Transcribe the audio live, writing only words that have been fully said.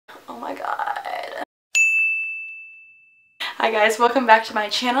my god. Hi guys, welcome back to my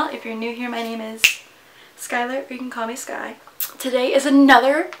channel. If you're new here, my name is Skylar, or you can call me Sky. Today is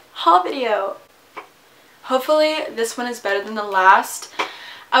another haul video. Hopefully this one is better than the last.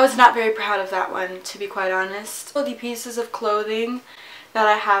 I was not very proud of that one, to be quite honest. The pieces of clothing that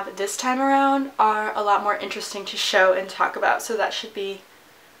I have this time around are a lot more interesting to show and talk about, so that should be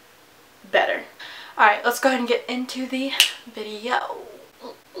better. Alright, let's go ahead and get into the video.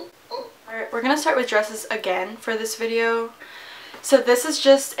 Alright, we're going to start with dresses again for this video. So this is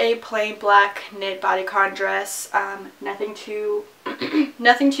just a plain black knit bodycon dress. Nothing too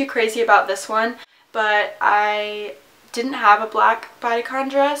crazy about this one, but I didn't have a black bodycon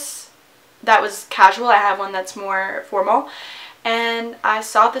dress that was casual. I have one that's more formal, and I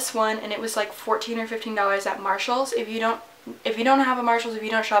saw this one and it was like $14 or $15 at Marshall's. If you don't have a Marshall's, if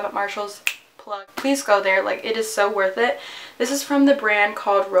you don't shop at Marshall's, please go there. Like, it is so worth it. This is from the brand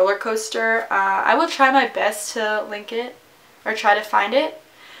called Roller Coaster. I will try my best to link it or try to find it,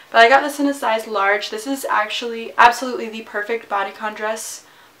 but I got this in a size large. This is actually absolutely the perfect bodycon dress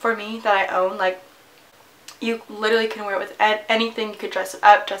for me that I own. Like, you literally can wear it with anything. You could dress it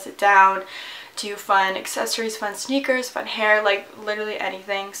up, dress it down, do fun accessories, fun sneakers, fun hair, like literally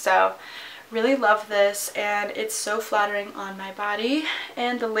anything. So really love this, and it's so flattering on my body,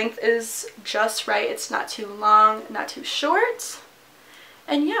 and the length is just right. It's not too long, not too short,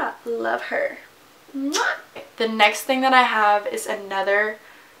 and yeah, love her. Mwah! The next thing that I have is another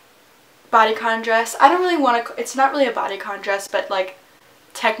bodycon dress. I don't really want to, it's not really a bodycon dress, but like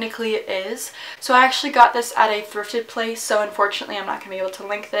technically it is. So I actually got this at a thrifted place, so unfortunately I'm not going to be able to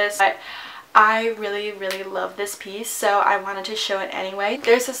link this, but I really love this piece, so I wanted to show it anyway.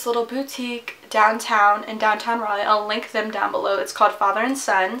 There's this little boutique downtown in downtown Raleigh. I'll link them down below. It's called Father and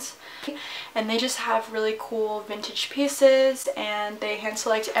Sons, and they just have really cool vintage pieces, and they hand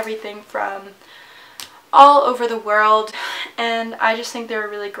select everything from all over the world, and I just think they're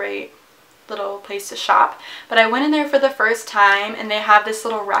a really great little place to shop. But I went in there for the first time, and they have this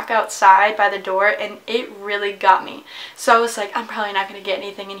little rack outside by the door, and it really got me. So I was like, I'm probably not going to get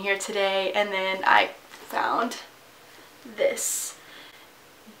anything in here today, and then I found this.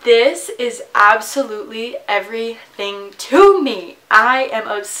 This is absolutely everything to me. I am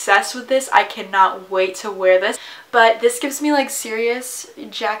obsessed with this. I cannot wait to wear this. But this gives me like serious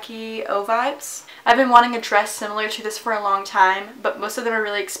Jackie O vibes. I've been wanting a dress similar to this for a long time, but most of them are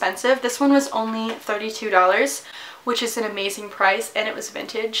really expensive. This one was only $32, which is an amazing price, and it was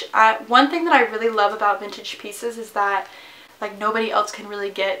vintage. One thing that I really love about vintage pieces is that like nobody else can really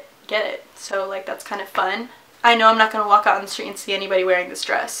get it. So like that's kind of fun. I know I'm not going to walk out on the street and see anybody wearing this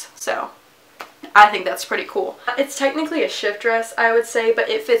dress, so I think that's pretty cool. It's technically a shift dress, I would say, but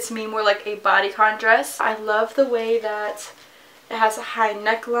it fits me more like a bodycon dress. I love the way that it has a high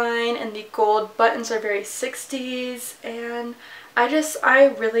neckline, and the gold buttons are very 60s, and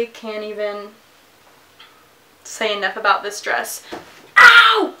I really can't even say enough about this dress.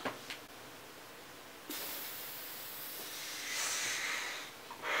 Ow!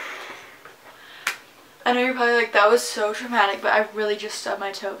 I know you're probably like, that was so dramatic, but I really just stubbed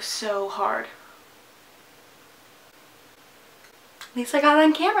my toe so hard. At least I got it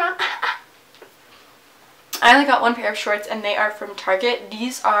on camera. I only got one pair of shorts, and they are from Target.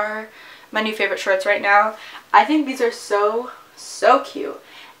 These are my new favorite shorts right now. I think these are so cute.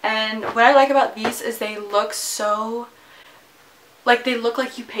 And what I like about these is they look so, like, they look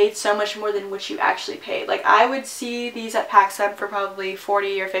like you paid so much more than what you actually paid. Like, I would see these at PacSun for probably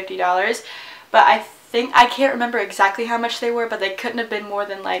 $40 or $50, but I can't remember exactly how much they were, but they couldn't have been more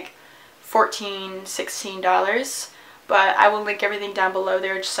than like $14, $16. But I will link everything down below.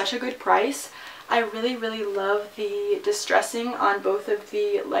 They're just such a good price. I really love the distressing on both of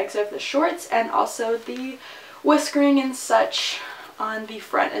the legs of the shorts, and also the whiskering and such on the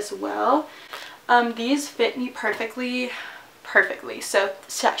front as well. These fit me perfectly. So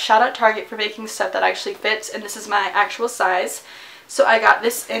shout out Target for making stuff that actually fits, and this is my actual size. So I got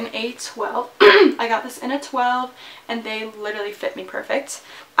this in a 12. I got this in a 12, and they literally fit me perfect.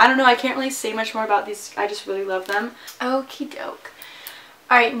 I don't know, I can't really say much more about these. I just really love them. Okie doke.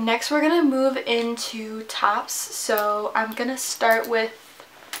 Alright, next we're going to move into tops. So I'm going to start with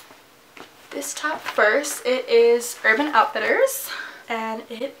this top first. It is Urban Outfitters, and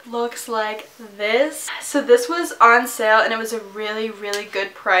it looks like this. So this was on sale, and it was a really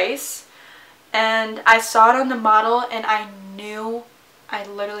good price. And I saw it on the model, and I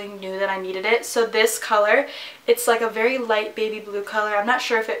literally knew that I needed it. So this color, it's like a very light baby blue color. I'm not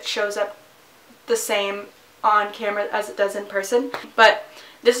sure if it shows up the same on camera as it does in person, but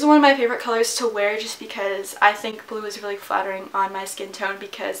This is one of my favorite colors to wear just because I think blue is really flattering on my skin tone,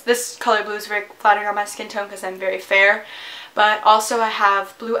 because this color blue is very flattering on my skin tone because I'm very fair. But also I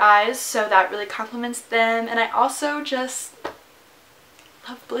have blue eyes, so that really complements them. And I also just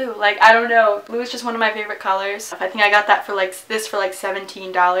love blue. Like, I don't know. Blue is just one of my favorite colors. I think I got that for like this for like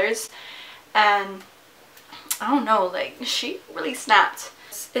 $17. And I don't know, like, she really snapped.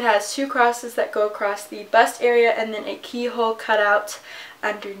 It has 2 crosses that go across the bust area and then a keyhole cutout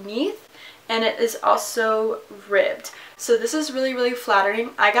underneath, and it is also ribbed. So this is really, really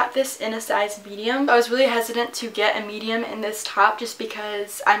flattering. I got this in a size medium. I was really hesitant to get a medium in this top just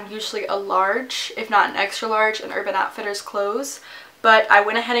because I'm usually a large, if not an extra large, in Urban Outfitters clothes. But I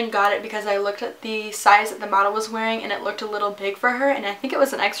went ahead and got it because I looked at the size that the model was wearing and it looked a little big for her, and I think it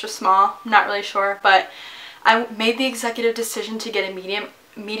was an extra small. I'm not really sure, but I made the executive decision to get a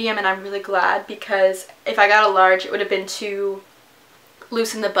medium, and I'm really glad, because if I got a large it would have been too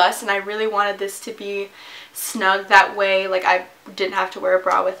loose in the bust, and I really wanted this to be snug, that way like I didn't have to wear a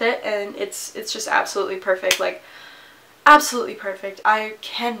bra with it. And it's just absolutely perfect, like absolutely perfect. I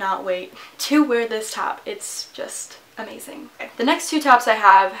cannot wait to wear this top. It's just amazing. Okay. The next 2 tops I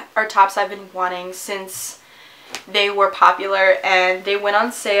have are tops I've been wanting since they were popular, and they went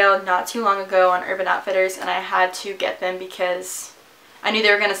on sale not too long ago on Urban Outfitters, and I had to get them because I knew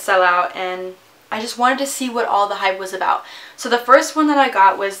they were going to sell out, and I just wanted to see what all the hype was about. So the first one that I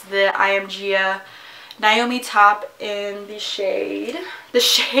got was the i.am.gia Naomi top in the shade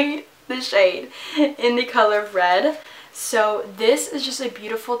in the color red. So this is just a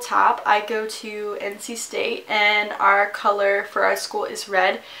beautiful top. I go to NC State and our color for our school is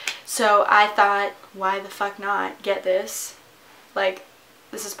red. So I thought, why the fuck not get this? Like,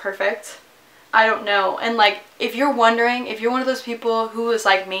 this is perfect. I don't know. And like, if you're wondering, if you're one of those people who was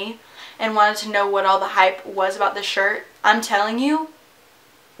like me and wanted to know what all the hype was about this shirt, I'm telling you,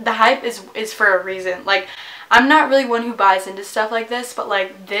 the hype is for a reason. Like, I'm not really one who buys into stuff like this, but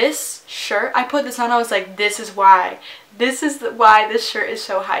like this shirt, I put this on, I was like, this is why. This is why this shirt is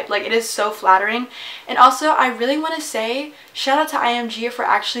so hyped. Like, it is so flattering. And also, I really want to say, shout out to i.am.gia for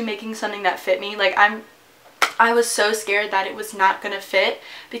actually making something that fit me. Like, I was so scared that it was not going to fit,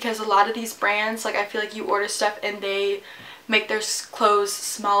 because a lot of these brands, like, I feel like you order stuff and they make their clothes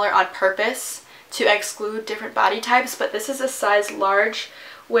smaller on purpose to exclude different body types. But this is a size large,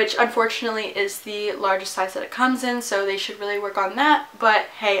 which unfortunately is the largest size that it comes in, so they should really work on that. But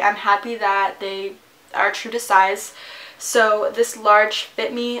hey, I'm happy that they are true to size. So this large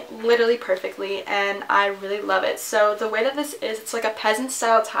fit me literally perfectly, and I really love it. So the way that this is, it's like a peasant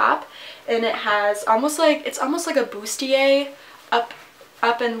style top, and it has almost like, it's almost like a bustier up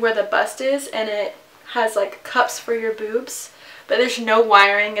and where the bust is, and it has like cups for your boobs, but there's no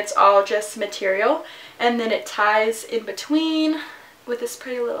wiring, it's all just material. And then it ties in between with this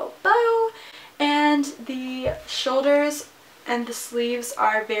pretty little bow, and the shoulders and the sleeves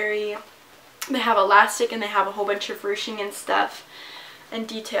are very, they have elastic and they have a whole bunch of ruching and stuff and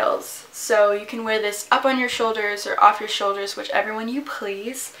details. So you can wear this up on your shoulders or off your shoulders, whichever one you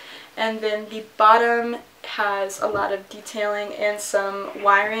please. And then the bottom has a lot of detailing and some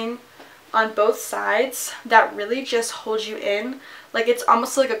wiring on both sides that really just holds you in. Like, it's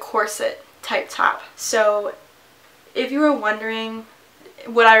almost like a corset type top. So if you were wondering,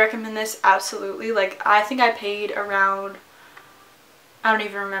 would I recommend this? Absolutely. Like, I think I paid around, I don't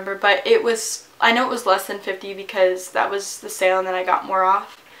even remember, but it was, I know it was less than $50 because that was the sale and then I got more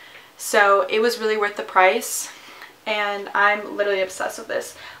off. So it was really worth the price, and I'm literally obsessed with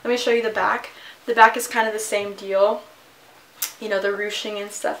this. Let me show you the back. The back is kind of the same deal. You know, the ruching and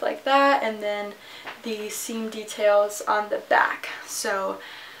stuff like that, and then the seam details on the back. So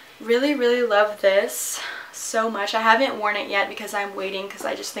really, really love this so much. I haven't worn it yet because I'm waiting, because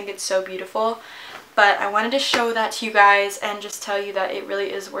I just think it's so beautiful. But I wanted to show that to you guys and just tell you that it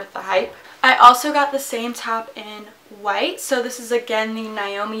really is worth the hype. I also got the same top in white. So this is again the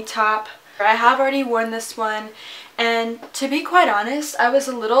Naomi top. I have already worn this one, and to be quite honest, I was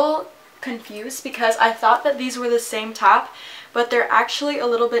a little confused because I thought that these were the same top, but they're actually a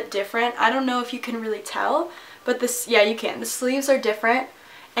little bit different. I don't know if you can really tell, but this, yeah, you can. The sleeves are different.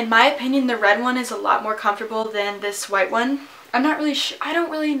 In my opinion, the red one is a lot more comfortable than this white one. I'm not really sure. I don't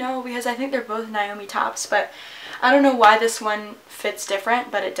really know, because I think they're both Naomi tops, but I don't know why this one fits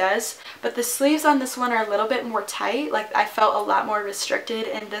different, but it does. But the sleeves on this one are a little bit more tight. Like, I felt a lot more restricted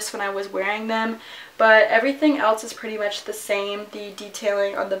in this when I was wearing them. But everything else is pretty much the same. The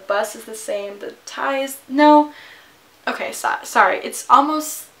detailing on the bust is the same. The ties, no. Okay, sorry. It's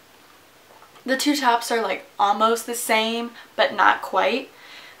almost, the two tops are like almost the same, but not quite.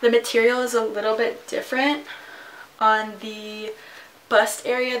 The material is a little bit different on the bust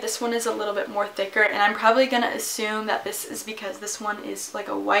area, this one is a little bit more thicker, and I'm probably going to assume that this is because this one is like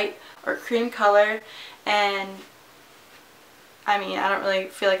a white or cream color, and I mean, I don't really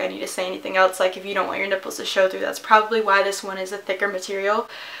feel like I need to say anything else. Like, if you don't want your nipples to show through, that's probably why this one is a thicker material.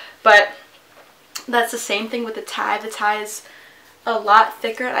 But that's the same thing with the tie. The tie is a lot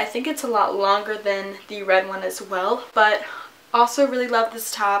thicker. I think it's a lot longer than the red one as well. But also really love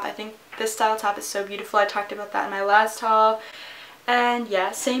this top. I think this style top is so beautiful. I talked about that in my last haul. And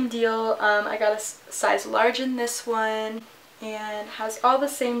yeah, same deal. I got a size large in this one, and has all the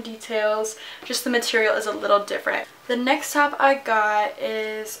same details, just the material is a little different. The next top I got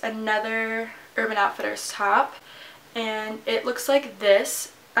is another Urban Outfitters top, and it looks like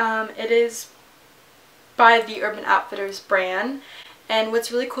this. It is by the Urban Outfitters brand, and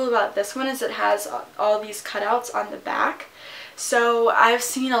what's really cool about this one is it has all these cutouts on the back. So I've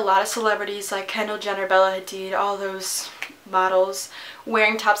seen a lot of celebrities like Kendall Jenner, Bella Hadid, all those models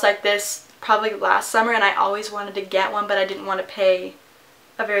wearing tops like this probably last summer, and I always wanted to get one, but I didn't want to pay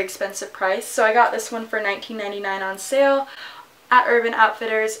a very expensive price. So I got this one for $19.99 on sale at Urban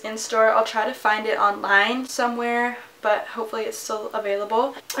Outfitters in store. I'll try to find it online somewhere, but hopefully it's still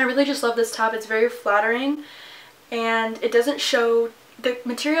available. I really just love this top. It's very flattering, and it doesn't show, the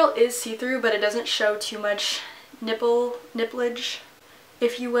material is see-through, but it doesn't show too much nipplage,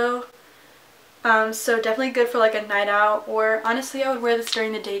 if you will. So definitely good for like a night out, or honestly I would wear this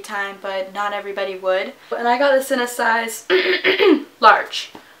during the daytime, but not everybody would. And I got this in a size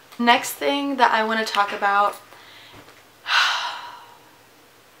large. Next thing that I want to talk about,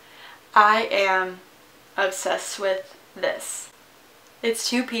 I am obsessed with this. It's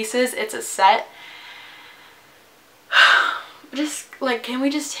 2 pieces, it's a set. Just like, can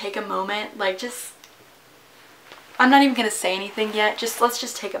we just take a moment? Like, just, I'm not even gonna say anything yet, let's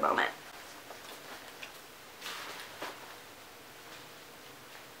just take a moment.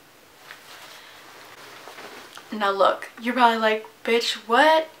 Now look, you're probably like, bitch,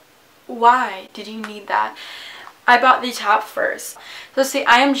 what? Why did you need that? I bought the top first. So it's the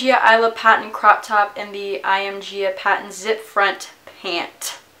i.am.gia I patent crop top and the i.am.gia patent zip front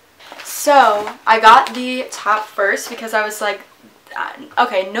pant. So I got the top first because I was like,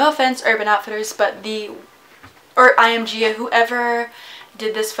 okay, no offense Urban Outfitters, but or i.am.gia, whoever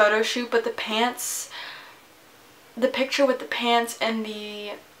did this photo shoot, but the pants, the picture with the pants and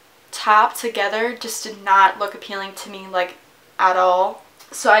the top together just did not look appealing to me, like, at all.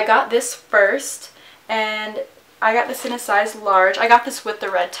 So I got this first, and I got this in a size large. I got this with the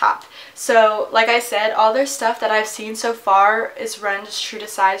red top. So like I said, all their stuff that I've seen so far is run just true to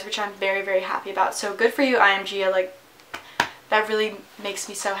size, which I'm very, very happy about. So good for you, i.am.gia. Like, that really makes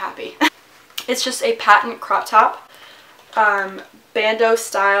me so happy. It's just a patent crop top, bandeau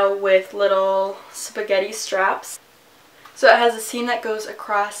style with little spaghetti straps. So it has a seam that goes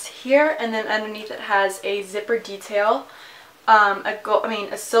across here, and then underneath it has a zipper detail,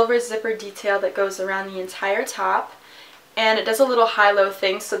 a silver zipper detail that goes around the entire top, and it does a little high-low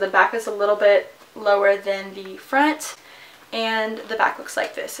thing, so the back is a little bit lower than the front, and the back looks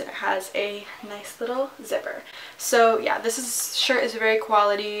like this, and it has a nice little zipper. So yeah, this shirt is very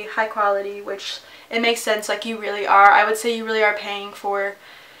high quality, which it makes sense. Like, you really are, I would say you really are paying for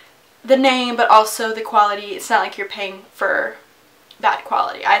the name, but also the quality. It's not like you're paying for bad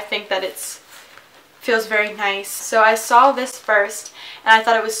quality. I think that feels very nice. So I saw this first, and I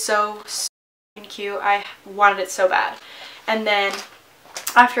thought it was so cute. I wanted it so bad. And then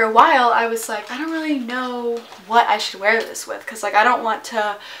after a while, I was like, I don't really know what I should wear this with, because like I don't want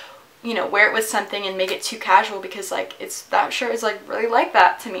to, you know, wear it with something and make it too casual, because like that shirt is like really like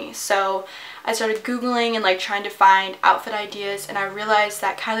that to me. So I started Googling and like trying to find outfit ideas, and I realized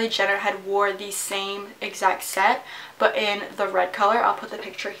that Kylie Jenner had wore the same exact set, but in the red color. I'll put the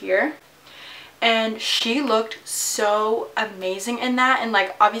picture here. And she looked so amazing in that, and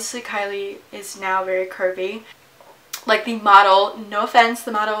like obviously Kylie is now very curvy. Like, the model, no offense,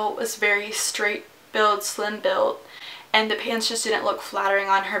 the model was very straight build, slim build, and the pants just didn't look flattering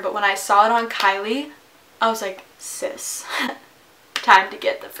on her. But when I saw it on Kylie, I was like, sis, time to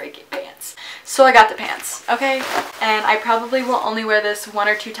get the freaking pants. So I got the pants, okay? And I probably will only wear this 1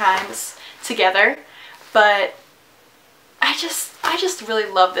 or 2 times together, but I just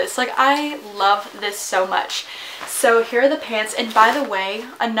really love this. Like, I love this so much. So here are the pants, and by the way,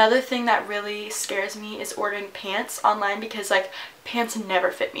 another thing that really scares me is ordering pants online, because like pants never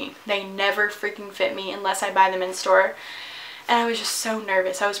fit me. They never freaking fit me unless I buy them in store. And I was just so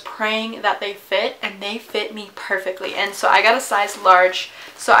nervous. I was praying that they fit, and they fit me perfectly. And so I got a size large.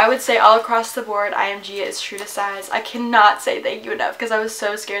 So I would say all across the board, i.am.gia is true to size. I cannot say thank you enough, because I was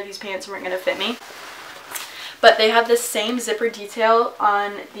so scared these pants weren't going to fit me. But they have the same zipper detail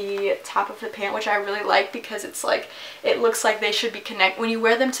on the top of the pant, which I really like because it's like, it looks like they should be connect. When you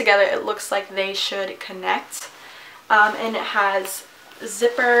wear them together, it looks like they should connect. And it has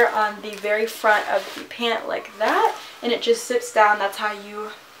zipper on the very front of the pant like that, and it just zips down. That's how you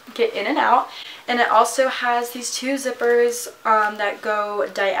get in and out. And it also has these two zippers that go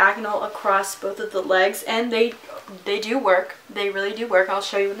diagonal across both of the legs, and they do work. They really do work. I'll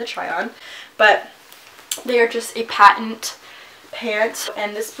show you in the try on. But they are just a patent pant,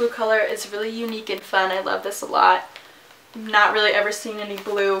 and this blue color is really unique and fun. I love this a lot. I've not really ever seen any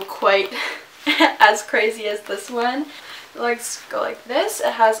blue quite as crazy as this one. The legs go like this.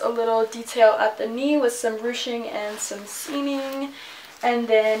 It has a little detail at the knee with some ruching and some seaming. And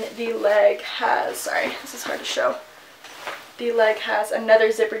then the leg has, sorry, this is hard to show. The leg has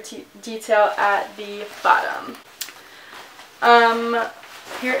another zipper detail at the bottom.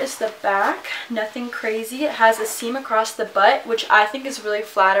 Here is the back. Nothing crazy. It has a seam across the butt, which I think is really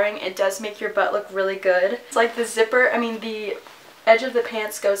flattering. It does make your butt look really good. It's like the zipper, the edge of the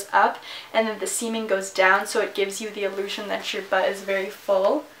pants goes up and then the seaming goes down, so it gives you the illusion that your butt is very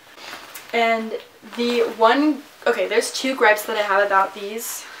full. And there's two gripes that I have about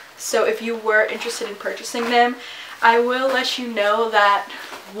these. So if you were interested in purchasing them, I will let you know that,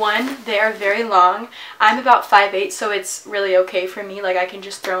 one, they are very long. I'm about 5'8", so it's really okay for me. Like, I can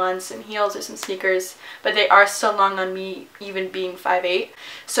just throw on some heels or some sneakers, but they are still long on me even being 5'8".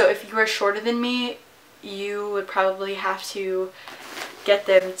 So if you are shorter than me, you would probably have to get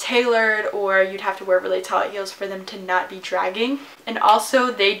them tailored, or you'd have to wear really tall heels for them to not be dragging. And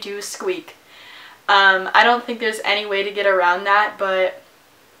also, they do squeak. I don't think there's any way to get around that, but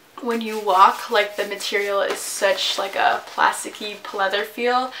when you walk, like, the material is such like a plasticky pleather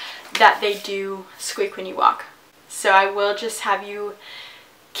feel that they do squeak when you walk. So I will just have you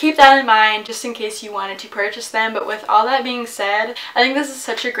keep that in mind just in case you wanted to purchase them. But with all that being said, I think this is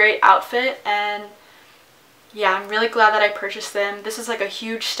such a great outfit, and yeah, I'm really glad that I purchased them. This is like a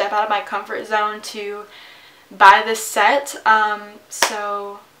huge step out of my comfort zone to buy this set.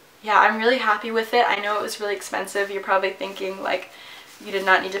 So yeah, I'm really happy with it. I know it was really expensive. You're probably thinking like you did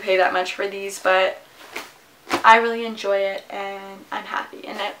not need to pay that much for these, but I really enjoy it and I'm happy.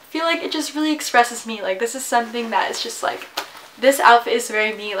 And I feel like it just really expresses me. Like, this is something that is just like, this outfit is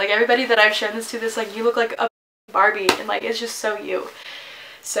very me. Like, everybody that I've shown this to, this like, you look like a Barbie, and like, it's just so you.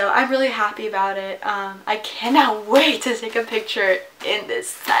 So I'm really happy about it. I cannot wait to take a picture in this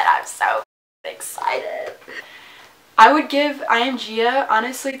set. I'm so excited. I would give i.am.gia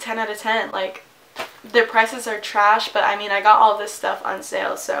honestly 10 out of 10. Like, their prices are trash, but I mean, I got all this stuff on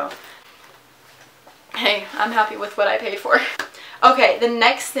sale, so hey, I'm happy with what I paid for. Okay, the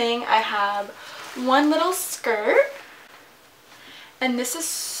next thing, I have one little skirt, and this is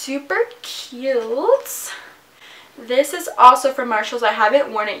super cute. This is also from Marshalls. I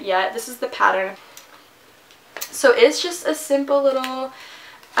haven't worn it yet. This is the pattern. So it's just a simple little,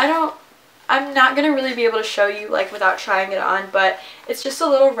 I'm not going to really be able to show you like without trying it on, but it's just a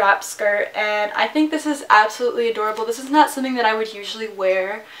little wrap skirt, and I think this is absolutely adorable. This is not something that I would usually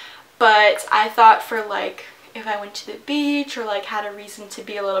wear, but I thought for like if I went to the beach or like had a reason to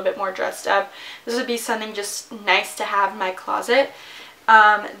be a little bit more dressed up, this would be something just nice to have in my closet.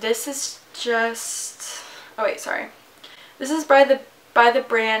 This is just, oh wait, sorry. This is by the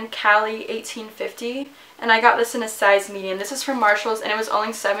brand Cali 1850, and I got this in a size medium. This is from Marshalls, and it was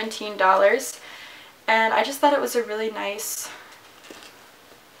only $17, and I just thought it was a really nice,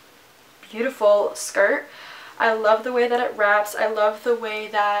 beautiful skirt. I love the way that it wraps. I love the way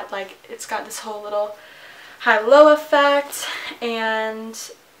that like it's got this whole little high-low effect,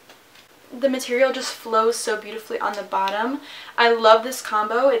 and the material just flows so beautifully on the bottom. I love this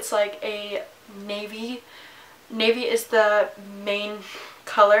combo. It's like a navy is the main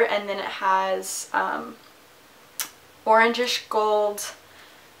color, and then it has orangish gold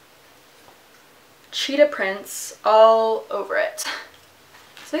cheetah prints all over it.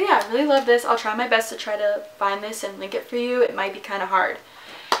 So yeah, I really love this. I'll try my best to try to find this and link it for you. It might be kind of hard.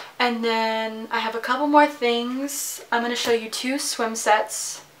 And then I have a couple more things. I'm going to show you two swim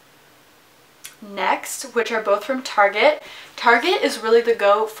sets next, which are both from Target. Target is really the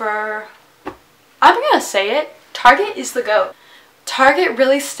go for, I'm going to say it, Target is the go. Target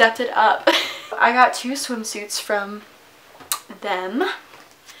really stepped it up. I got two swimsuits from them,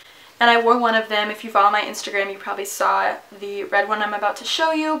 and I wore one of them. If you follow my Instagram, you probably saw the red one I'm about to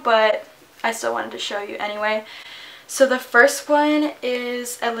show you, but I still wanted to show you anyway. So the first one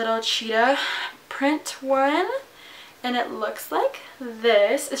is a little cheetah print one, and it looks like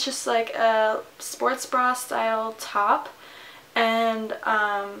this. It's just like a sports bra style top, and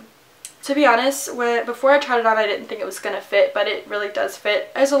To be honest, before I tried it on, I didn't think it was going to fit, but it really does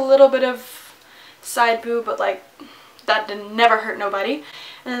fit. There's a little bit of side boob, but like that never hurt nobody.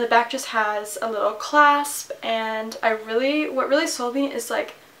 And then the back just has a little clasp, and what really sold me is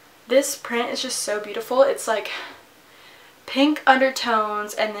like this print is just so beautiful. It's like pink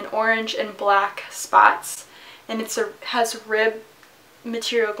undertones and then orange and black spots, and has rib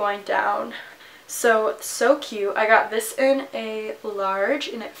material going down. So cute. I got this in a large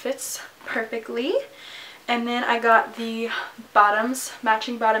and it fits perfectly. And then I got the bottoms,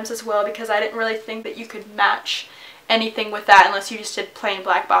 matching bottoms as well, because I didn't really think that you could match anything with that unless you just did plain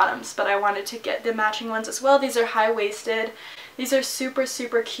black bottoms, but I wanted to get the matching ones as well. These are high-waisted. These are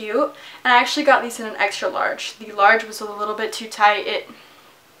super cute, and I actually got these in an extra large. The large was a little bit too tight. It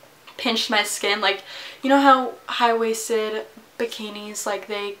pinched my skin. Like, you know how high-waisted bikinis, like,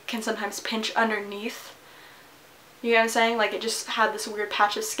 they can sometimes pinch underneath? You know what I'm saying? Like, it just had this weird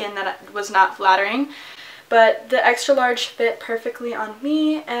patch of skin that was not flattering. But the extra large fit perfectly on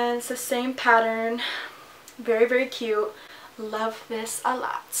me, and it's the same pattern. Very cute. Love this a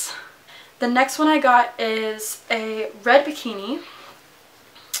lot. The next one I got is a red bikini,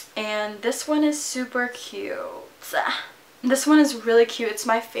 and this one is super cute. This one is really cute. It's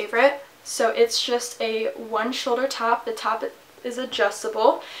my favorite. So it's just a one shoulder top. The top is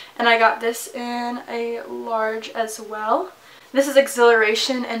adjustable, and I got this in a large as well. This is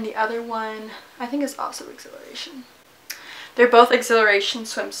Exhilaration, and the other one I think is also Exhilaration. They're both Exhilaration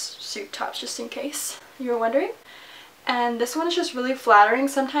swimsuit tops, just in case you were wondering. And this one is just really flattering.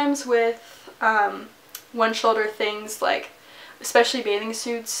 Sometimes with one shoulder things, like especially bathing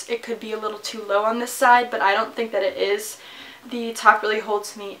suits, it could be a little too low on this side, but I don't think that it is. The top really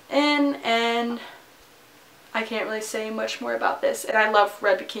holds me in, and I can't really say much more about this. And I love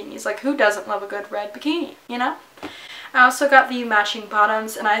red bikinis. Like, who doesn't love a good red bikini, you know? I also got the matching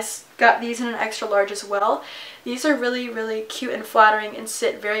bottoms, and I got these in an extra large as well. These are really cute and flattering and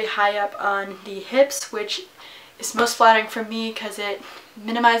sit very high up on the hips, which is most flattering for me because it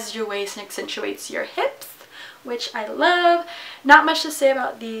minimizes your waist and accentuates your hips, which I love. Not much to say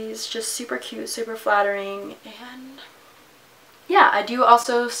about these, just super cute, super flattering, and yeah, I do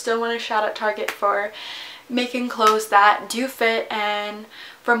also still want to shout out Target for making clothes that do fit, and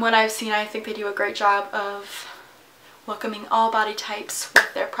from what I've seen, I think they do a great job of welcoming all body types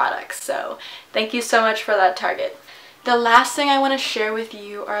with their products. So thank you so much for that, Target. The last thing I want to share with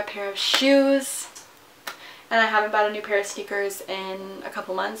you are a pair of shoes, and I haven't bought a new pair of sneakers in a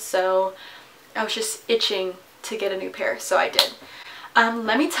couple months, so I was just itching to get a new pair, so I did.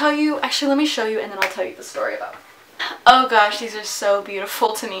 Let me show you, and then I'll tell you the story about them. Oh gosh, these are so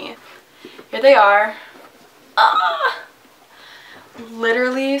beautiful to me. Here they are.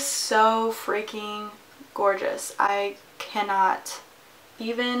 Literally so freaking gorgeous. I cannot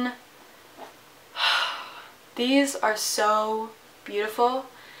even. These are so beautiful.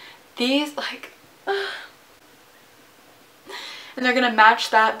 These, like, and they're gonna match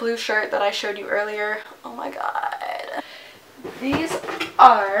that blue shirt that I showed you earlier. Oh my god. These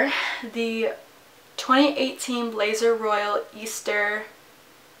are the 2018 Blazer Royal Easter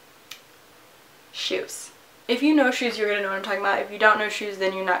shoes. If you know shoes, you're gonna know what I'm talking about. If you don't know shoes,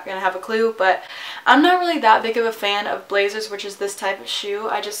 then you're not gonna have a clue. But I'm not really that big of a fan of blazers, which is this type of shoe.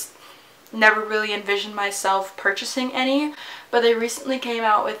 I just never really envisioned myself purchasing any. But they recently came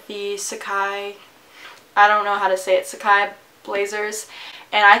out with the Sakai, I don't know how to say it, Sakai blazers,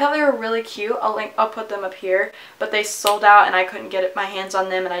 and I thought they were really cute. I'll put them up here, but they sold out and I couldn't get my hands on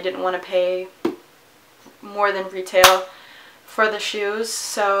them, and I didn't want to pay more than retail for the shoes,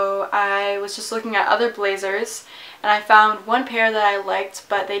 so I was just looking at other blazers, and I found one pair that I liked,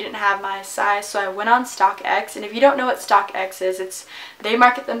 but they didn't have my size, so I went on StockX. And if you don't know what StockX is, they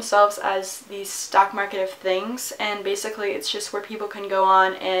market themselves as the stock market of things, and basically it's just where people can go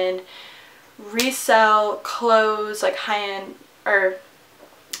on and resell clothes, like high-end or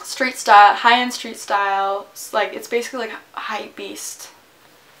street style, high-end street style. Like, it's basically like Hypebeast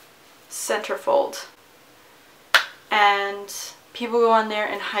centerfold, and people go on there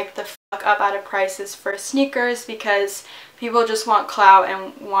and hike the fuck up out of prices for sneakers because people just want clout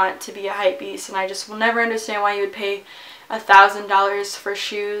and want to be a hypebeast, and I just will never understand why you would pay $1,000 for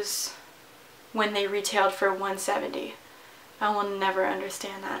shoes when they retailed for $170. I will never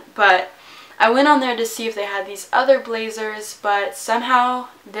understand that. But I went on there to see if they had these other blazers, but somehow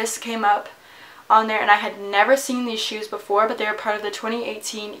this came up on there, and I had never seen these shoes before, but they were part of the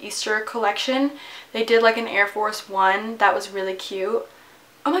 2018 Easter collection. They did like an Air Force One that was really cute.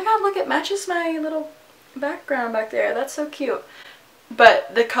 Oh my god, look, it matches my little background back there. That's so cute.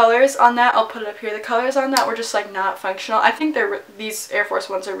 But the colors on that, I'll put it up here, the colors on that were just like not functional. I think these Air Force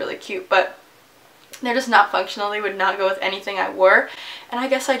Ones are really cute, but they're just not functional. They would not go with anything I wore. And I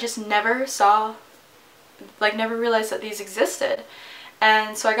guess I just never saw, like never realized that these existed.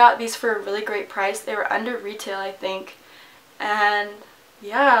 And so I got these for a really great price. They were under retail, I think. And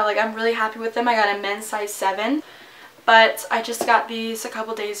yeah, like I'm really happy with them. I got a men's size 7. But I just got these a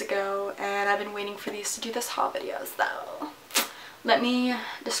couple days ago, and I've been waiting for these to do this haul video, so let me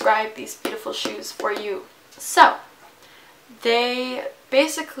describe these beautiful shoes for you. So, they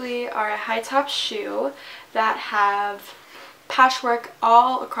basically are a high top shoe that have patchwork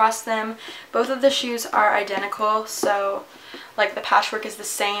all across them. Both of the shoes are identical, so like the patchwork is the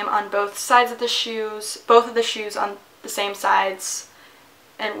same on both sides of the shoes, both of the shoes on the same sides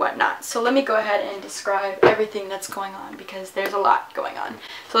and whatnot. So let me go ahead and describe everything that's going on, because there's a lot going on.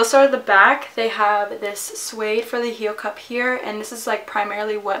 So let's start at the back. They have this suede for the heel cup here, and this is like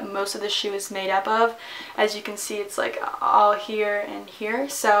primarily what most of the shoe is made up of. As you can see, it's like all here and here.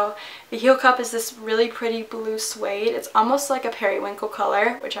 So the heel cup is this really pretty blue suede. It's almost like a periwinkle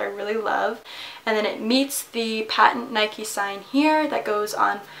color, which I really love. And then it meets the patent Nike sign here that goes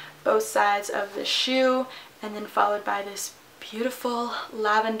on both sides of the shoe, and then followed by this beautiful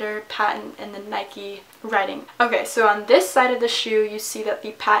lavender patent and the Nike writing. Okay, so on this side of the shoe, you see that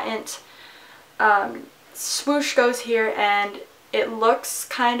the patent swoosh goes here, and it looks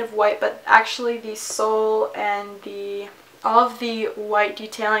kind of white, but actually the sole and all of the white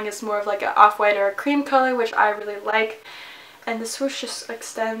detailing is more of like an off-white or a cream color, which I really like. And the swoosh just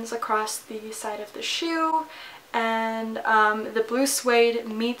extends across the side of the shoe, and the blue suede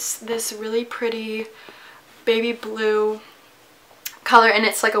meets this really pretty baby blue color, and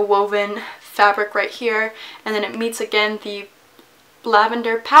it's like a woven fabric right here, and then it meets again the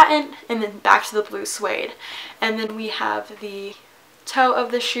lavender patent, and then back to the blue suede. And then we have the toe of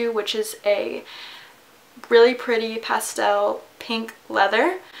the shoe, which is a really pretty pastel pink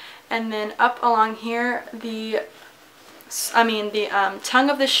leather, and then up along here the tongue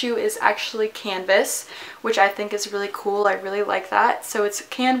of the shoe is actually canvas, which I think is really cool. I really like that. So it's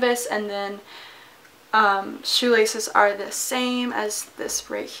canvas, and then shoelaces are the same as this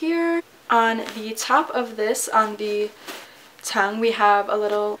right here. On the top of this, on the tongue, we have a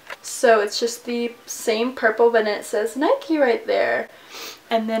little, so it's just the same purple, but then it says Nike right there.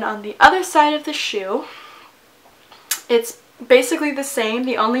 And then on the other side of the shoe, it's basically the same.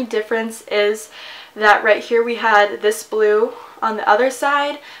 The only difference is that right here we had this blue on the other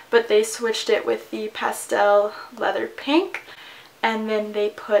side, but they switched it with the pastel leather pink. And then they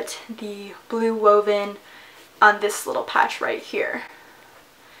put the blue woven on this little patch right here.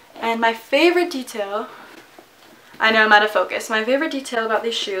 And my favorite detail, I know I'm out of focus, my favorite detail about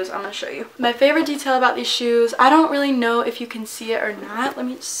these shoes, I'm going to show you. My favorite detail about these shoes, I don't really know if you can see it or not. Let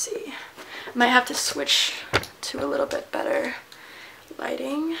me just see. I might have to switch to a little bit better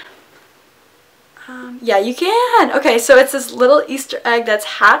lighting. Yeah, you can! Okay, so it's this little Easter egg that's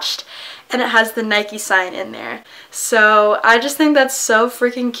hatched, and it has the Nike sign in there. So I just think that's so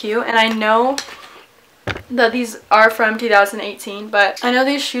freaking cute, and I know that these are from 2018, but I know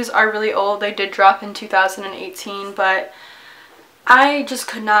these shoes are really old. They did drop in 2018, but I just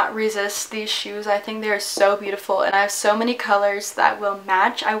could not resist these shoes. I think they're so beautiful, and I have so many colors that will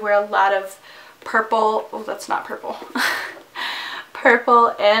match. I wear a lot of purple. Oh, that's not purple.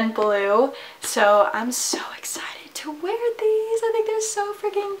 Purple and blue, so I'm so excited to wear these. I think they're so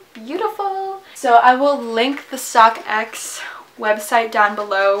freaking beautiful. So I will link the StockX website down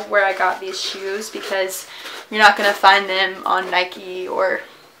below where I got these shoes, because you're not going to find them on Nike or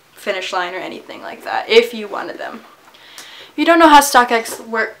Finish Line or anything like that if you wanted them. If you don't know how StockX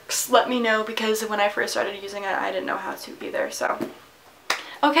works, let me know, because when I first started using it, I didn't know how to either. So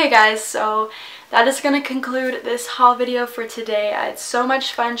okay guys, so that is going to conclude this haul video for today. I had so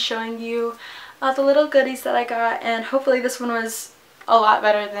much fun showing you all the little goodies that I got, and hopefully this one was a lot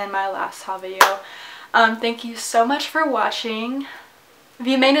better than my last haul video. Thank you so much for watching. If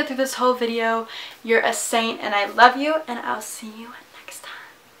you made it through this whole video, you're a saint, and I love you, and I'll see you